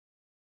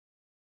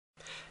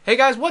Hey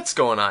guys, what's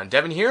going on?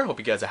 Devon here. Hope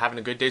you guys are having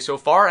a good day so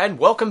far, and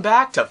welcome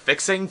back to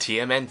Fixing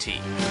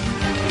TMNT.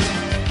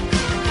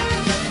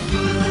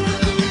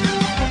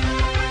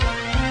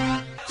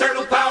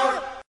 Turtle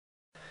power!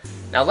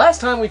 Now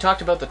last time we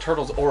talked about the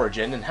turtle's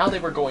origin and how they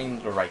were going in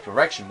the right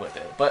direction with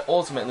it, but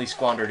ultimately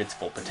squandered its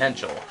full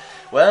potential.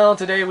 Well,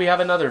 today we have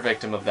another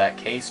victim of that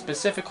case,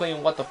 specifically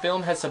in what the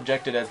film has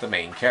subjected as the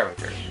main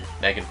character,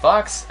 Megan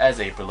Fox as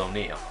April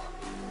O'Neil.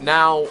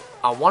 Now,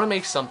 I want to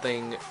make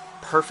something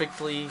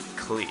perfectly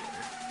clear.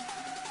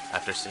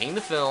 After seeing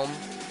the film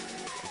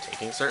and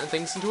taking certain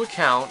things into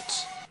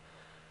account,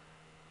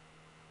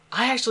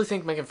 I actually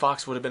think Megan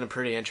Fox would have been a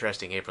pretty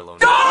interesting April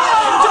O'Neil.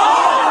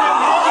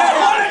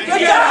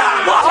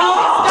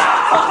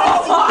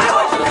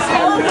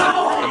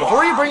 Now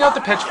before you bring out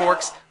the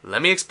pitchforks,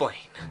 let me explain.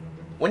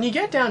 When you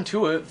get down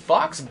to it,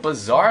 Fox,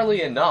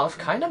 bizarrely enough,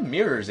 kind of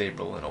mirrors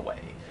April in a way.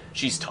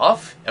 She's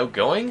tough,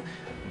 outgoing,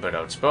 but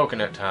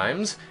outspoken at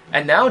times,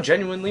 and now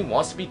genuinely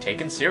wants to be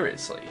taken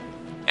seriously.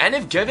 And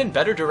if given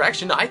better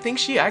direction, I think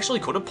she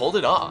actually could have pulled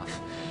it off.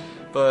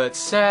 But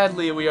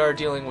sadly, we are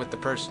dealing with the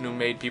person who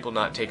made people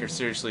not take her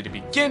seriously to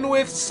begin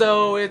with,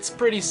 so it's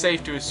pretty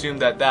safe to assume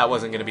that that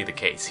wasn't going to be the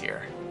case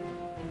here.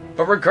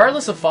 But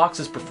regardless of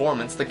Fox's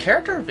performance, the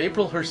character of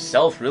April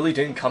herself really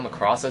didn't come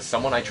across as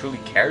someone I truly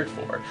cared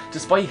for,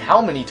 despite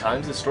how many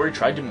times the story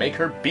tried to make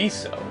her be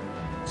so.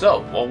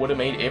 So, what would have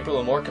made April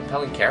a more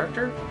compelling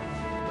character?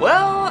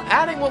 Well,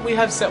 adding what we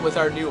have set with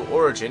our new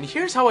origin,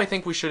 here's how I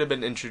think we should have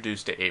been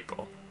introduced to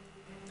April.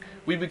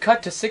 We would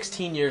cut to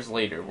 16 years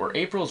later, where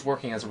April is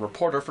working as a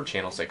reporter for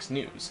Channel 6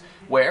 News,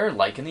 where,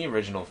 like in the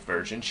original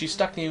version, she's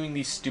stuck doing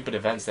these stupid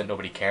events that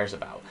nobody cares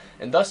about,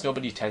 and thus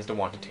nobody tends to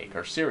want to take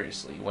her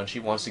seriously when she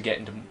wants to get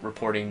into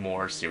reporting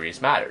more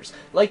serious matters,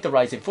 like the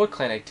rising Foot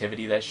Clan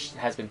activity that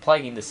has been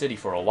plaguing the city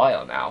for a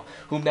while now,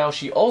 whom now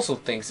she also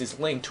thinks is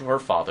linked to her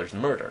father's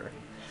murder.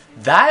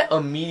 That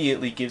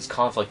immediately gives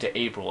conflict to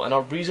April, and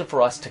a reason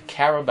for us to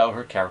care about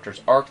her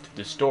character's arc through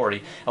the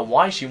story, and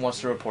why she wants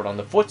to report on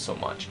the Foot so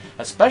much,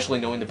 especially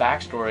knowing the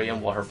backstory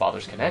and what her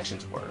father's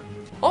connections were.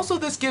 Also,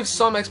 this gives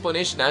some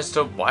explanation as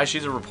to why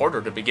she's a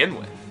reporter to begin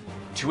with.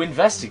 To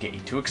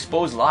investigate, to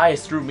expose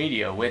lies through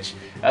media, which,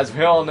 as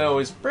we all know,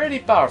 is pretty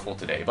powerful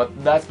today,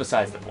 but that's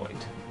besides the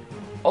point.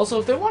 Also,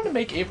 if they wanted to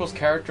make April's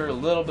character a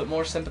little bit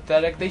more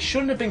sympathetic, they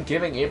shouldn't have been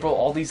giving April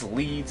all these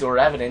leads or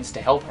evidence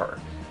to help her.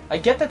 I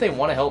get that they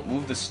want to help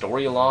move the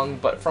story along,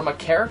 but from a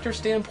character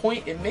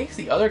standpoint, it makes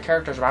the other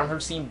characters around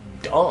her seem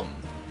dumb.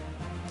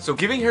 So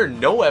giving her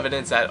no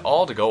evidence at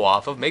all to go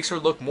off of makes her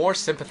look more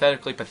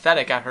sympathetically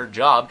pathetic at her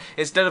job,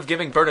 instead of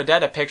giving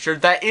Bernadette a picture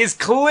that is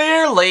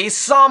clearly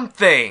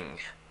something!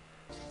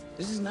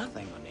 This is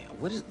nothing,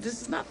 O'Neil. This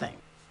is nothing.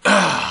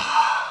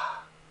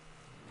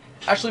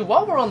 Actually,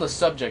 while we're on the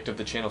subject of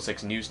the Channel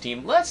 6 News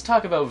team, let's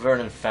talk about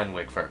Vernon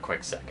Fenwick for a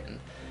quick second.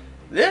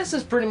 This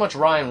is pretty much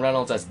Ryan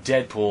Reynolds as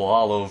Deadpool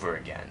all over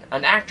again.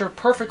 An actor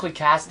perfectly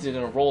casted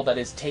in a role that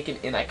is taken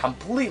in a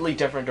completely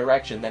different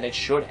direction than it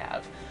should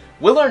have.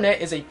 Will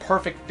Arnett is a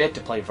perfect fit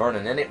to play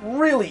Vernon, and it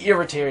really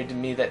irritated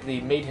me that they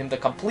made him the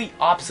complete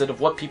opposite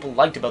of what people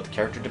liked about the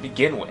character to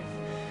begin with.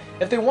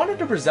 If they wanted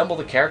to resemble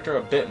the character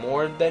a bit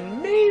more, then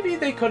maybe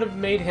they could have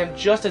made him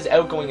just as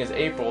outgoing as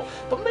April,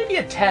 but maybe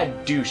a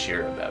tad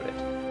douchier about it.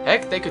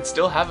 Heck, they could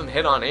still have him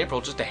hit on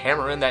April just to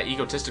hammer in that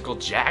egotistical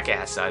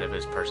jackass side of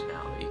his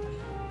personality.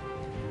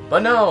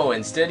 But no,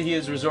 instead he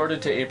has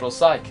resorted to April's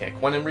sidekick,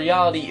 when in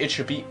reality it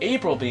should be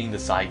April being the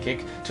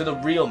sidekick to the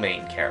real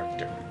main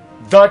character.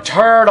 The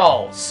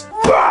Turtles!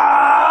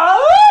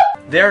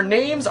 Their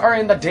names are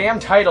in the damn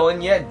title,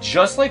 and yet,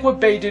 just like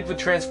what Bay did with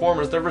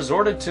Transformers, they're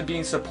resorted to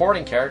being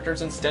supporting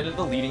characters instead of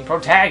the leading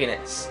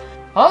protagonists.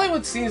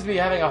 Hollywood seems to be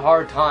having a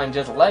hard time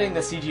just letting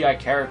the CGI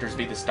characters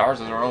be the stars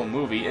of their own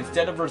movie,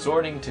 instead of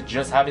resorting to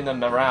just having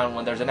them around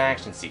when there's an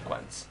action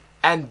sequence.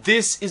 And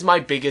this is my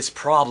biggest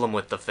problem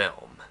with the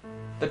film.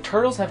 The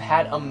Turtles have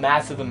had a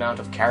massive amount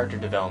of character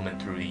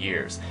development through the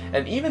years,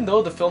 and even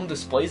though the film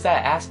displays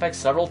that aspect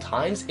several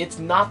times, it's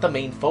not the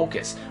main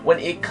focus, when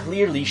it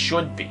clearly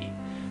should be.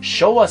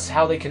 Show us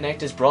how they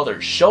connect as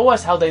brothers, show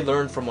us how they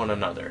learn from one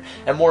another,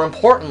 and more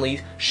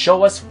importantly,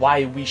 show us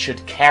why we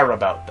should care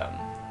about them.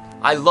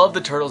 I love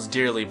the Turtles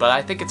dearly, but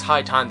I think it's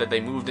high time that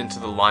they moved into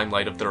the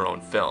limelight of their own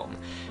film.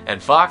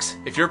 And Fox,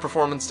 if your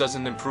performance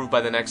doesn't improve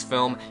by the next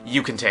film,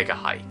 you can take a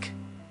hike.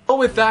 But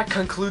with that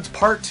concludes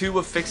part 2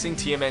 of Fixing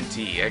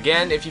TMNT.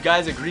 Again, if you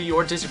guys agree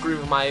or disagree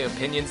with my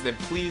opinions, then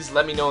please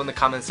let me know in the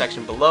comment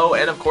section below,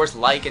 and of course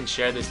like and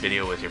share this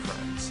video with your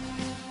friends.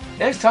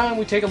 Next time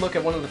we take a look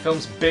at one of the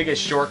film's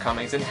biggest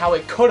shortcomings and how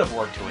it could have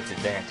worked to its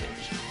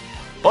advantage.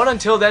 But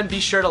until then, be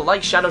sure to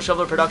like Shadow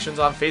Shoveler Productions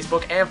on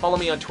Facebook and follow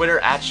me on Twitter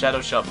at Shadow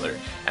Shoveler.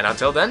 And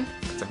until then,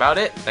 that's about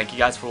it. Thank you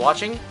guys for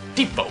watching.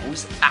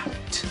 Deepos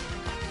out!